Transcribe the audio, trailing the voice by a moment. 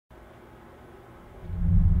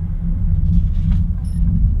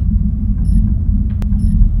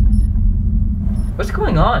What's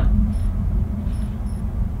going on?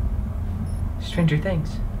 Stranger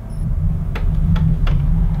Things.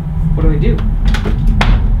 What do I do?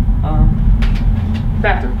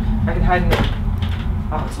 Bathroom. I can hide in the...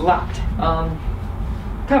 Oh, it's locked.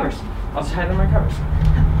 Covers. I'll just hide in my covers.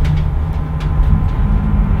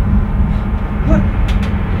 What?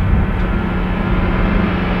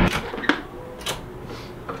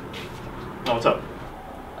 Oh, what's up?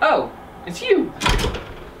 Oh, it's you.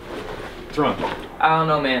 What's wrong? I don't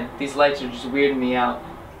know, man. These lights are just weirding me out.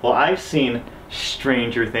 Well, I've seen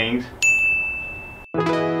Stranger Things.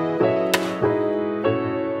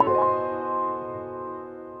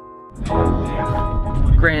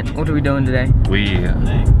 Grant, what are we doing today? We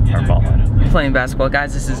are balling. Playing basketball.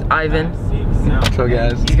 Guys, this is Ivan. So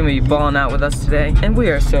guys, He's gonna be balling out with us today, and we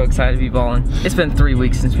are so excited to be balling. It's been 3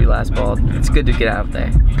 weeks since we last balled. It's good to get out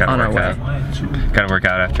there on our way. Gotta work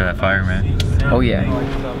out after that fire, man. Oh yeah.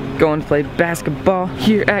 Going to play basketball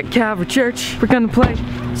here at Calvary Church. We're gonna play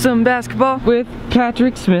some basketball with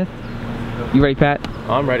Patrick Smith. You ready, Pat?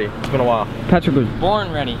 I'm ready. It's been a while. Patrick was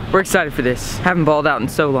born ready. We're excited for this. Haven't balled out in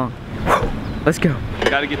so long. Let's go.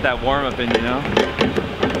 Gotta get that warm up in, you know?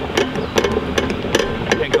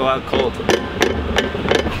 Can't go out cold.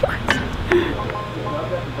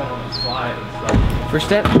 First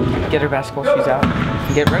step, get our basketball shoes out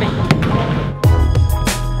and get ready.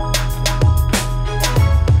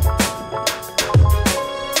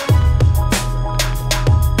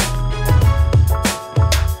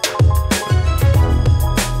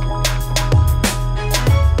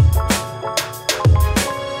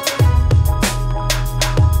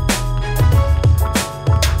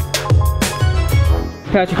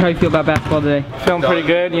 Patrick, how do you feel about basketball today? Feeling pretty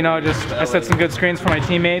good, you know, I set some good screens for my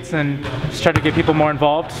teammates and just tried to get people more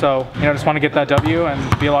involved, so, you know, just want to get that W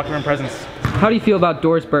and be a locker room presence. How do you feel about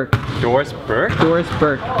Doris Burke? Doris Burke? Doris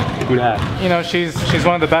Burke. Who that? You know, she's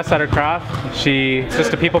one of the best at her craft. She's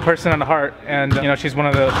just a people person at the heart, and, you know, she'll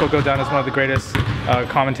go down as one of the greatest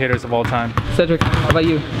commentators of all time. Cedric, how about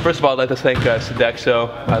you? First of all, I'd like to thank Sodexo.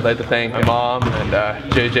 I'd like to thank my mom and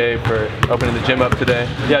JJ for opening the gym up today.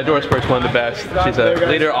 Yeah, Doris Burke's one of the best. She's a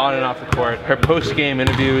leader on and off the court. Her post-game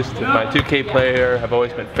interviews with my 2K player have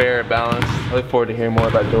always been fair and balanced. I look forward to hearing more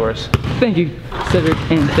about Doris. Thank you, Cedric,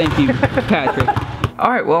 and thank you, Patrick.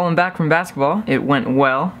 Alright, well, I'm back from basketball. It went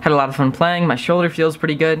well. Had a lot of fun playing. My shoulder feels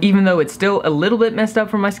pretty good, even though it's still a little bit messed up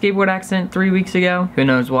from my skateboard accident 3 weeks ago. Who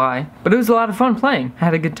knows why. But it was a lot of fun playing. I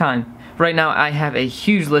had a good time. Right now, I have a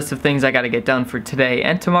huge list of things I gotta get done for today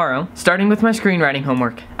and tomorrow, starting with my screenwriting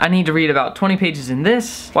homework. I need to read about 20 pages in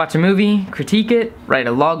this, watch a movie, critique it, write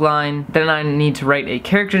a log line, then I need to write a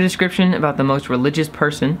character description about the most religious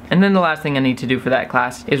person, and then the last thing I need to do for that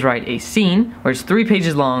class is write a scene where it's 3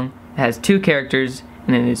 pages long, it has 2 characters,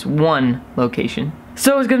 and it is 1 location.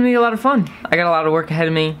 So it's gonna be a lot of fun. I got a lot of work ahead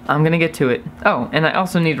of me. I'm gonna get to it. Oh, and I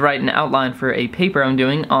also need to write an outline for a paper I'm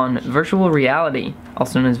doing on virtual reality,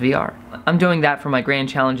 also known as VR. I'm doing that for my grand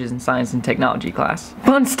challenges in science and technology class.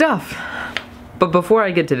 Fun stuff! But before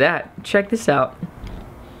I get to that, check this out.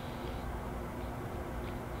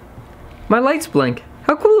 My lights blink.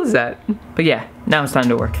 How cool is that? But yeah, now it's time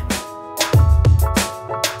to work.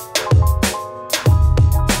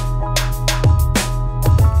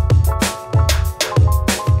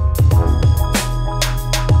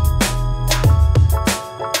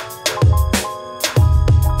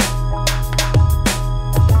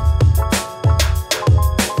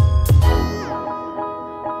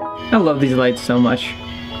 I love these lights so much.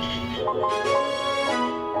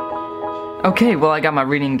 Okay, well, I got my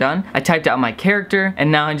reading done. I typed out my character, and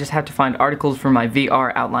now I just have to find articles for my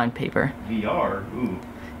VR outline paper. VR? Ooh.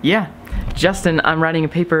 Yeah. Justin, I'm writing a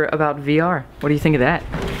paper about VR. What do you think of that?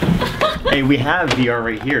 Hey, we have VR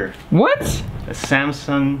right here. What? A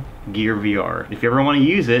Samsung Gear VR. If you ever want to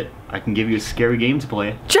use it, I can give you a scary game to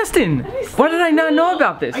play. Justin! Why did I not know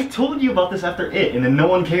about this? I told you about this after it, and then no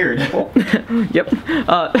one cared. Yep.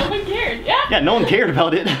 No one cared, yeah? Yeah, no one cared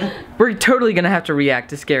about it. We're totally gonna have to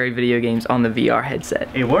react to scary video games on the VR headset.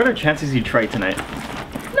 Hey, what are the chances you try tonight?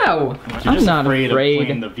 No, You're I'm not afraid afraid. of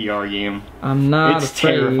playing the VR game. I'm not It's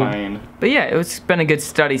afraid. terrifying. But yeah, it's been a good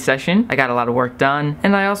study session. I got a lot of work done,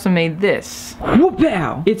 and I also made this.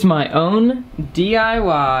 Whoop-ow! It's my own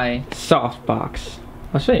DIY softbox.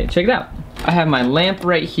 I'll show you, check it out. I have my lamp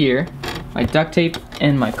right here, my duct tape,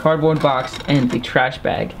 and my cardboard box, and the trash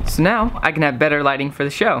bag. So now, I can have better lighting for the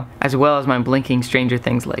show, as well as my blinking Stranger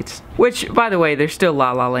Things lights. Which, by the way, they're still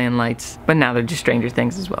La La Land lights, but now they're just Stranger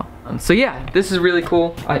Things as well. So yeah, this is really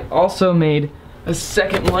cool. I also made a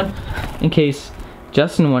second one, in case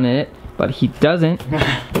Justin wanted it, but he doesn't.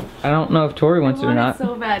 I don't know if Tori wants it or not.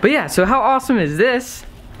 So bad. But yeah, so how awesome is this?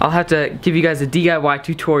 I'll have to give you guys a DIY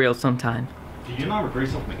tutorial sometime. Did you not record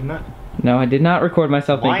yourself making that? No, I did not record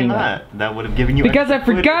myself Why making not? that. That would have given you Because I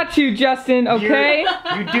extra footage. forgot to, Justin, okay?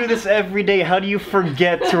 You do this every day. How do you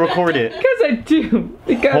forget to record it? Because I do.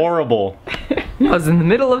 Because Horrible. I was in the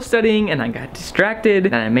middle of studying and I got distracted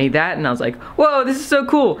and I made that and I was like, whoa, this is so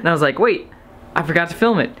cool. And I was like, wait, I forgot to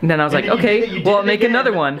film it. And then I was like, then you okay, did well, it I'll make again.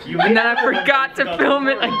 another one. You And made then I another one, forgot to you forgot to film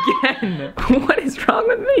it record. again. What is wrong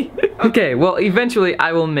with me? Okay, well, eventually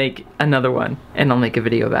I will make another one and I'll make a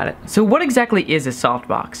video about it. So what exactly is a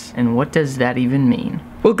softbox and what does that even mean?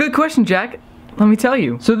 Well, good question, Jack. Let me tell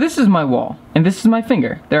you. So this is my wall and this is my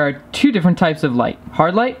finger. There are two different types of light,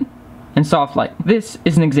 hard light and soft light. This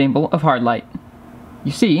is an example of hard light.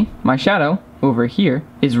 You see, my shadow over here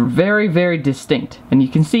is very, very distinct. And you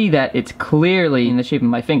can see that it's clearly in the shape of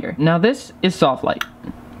my finger. Now this is soft light.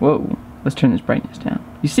 Whoa, let's turn this brightness down.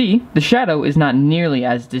 You see, the shadow is not nearly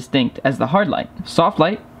as distinct as the hard light. Soft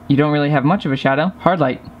light, you don't really have much of a shadow. Hard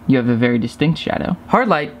light, you have a very distinct shadow. Hard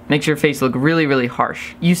light makes your face look really, really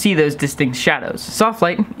harsh. You see those distinct shadows. Soft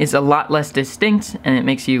light is a lot less distinct and it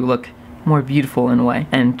makes you look more beautiful in a way.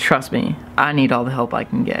 And trust me, I need all the help I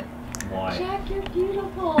can get. Why? Jack, you're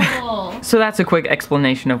beautiful. So that's a quick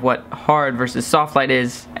explanation of what hard versus soft light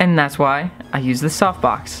is, and that's why I use the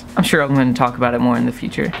softbox. I'm sure I'm going to talk about it more in the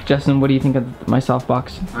future. Justin, what do you think of my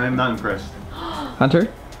softbox? I am not impressed.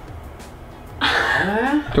 Hunter?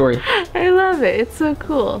 Dory? I love it. It's so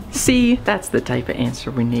cool. See, that's the type of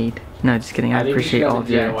answer we need. No, just kidding. I appreciate all of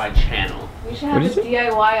you. DIY channel. We should What have is a it?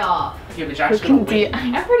 DIY off. Okay, but We Jack's can gonna win.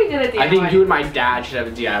 I'm pretty good at DIY. I think you and my dad should have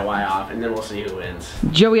a DIY off, and then we'll see who wins.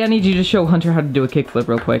 Joey, I need you to show Hunter how to do a kickflip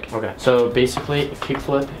real quick. Okay. So basically, a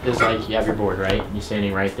kickflip is like you have your board, right? You're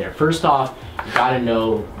standing right there. First off, you gotta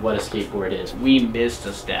know what a skateboard is. We missed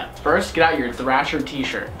a step. First, get out your Thrasher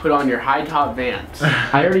t-shirt. Put on your high top Vans.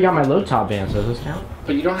 I already got my low top Vans, so does this count?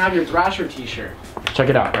 But you don't have your Thrasher t-shirt. Check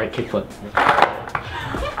it out, right? Kickflip.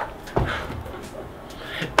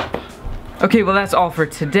 Okay, well that's all for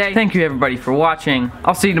today. Thank you everybody for watching.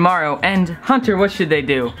 I'll see you tomorrow. And Hunter, what should they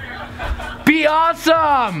do? Be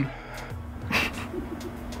awesome!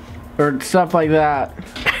 Or stuff like that.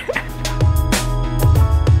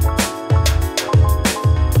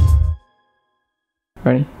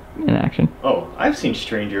 Ready? In action. Oh, I've seen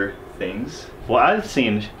Stranger Things. Well, I've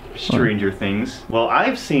seen Stranger Things. Well,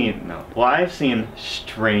 I've seen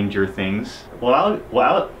Stranger Things. Well,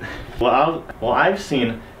 I've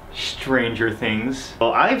seen Stranger Things.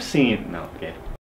 Well, I've seen, no, okay.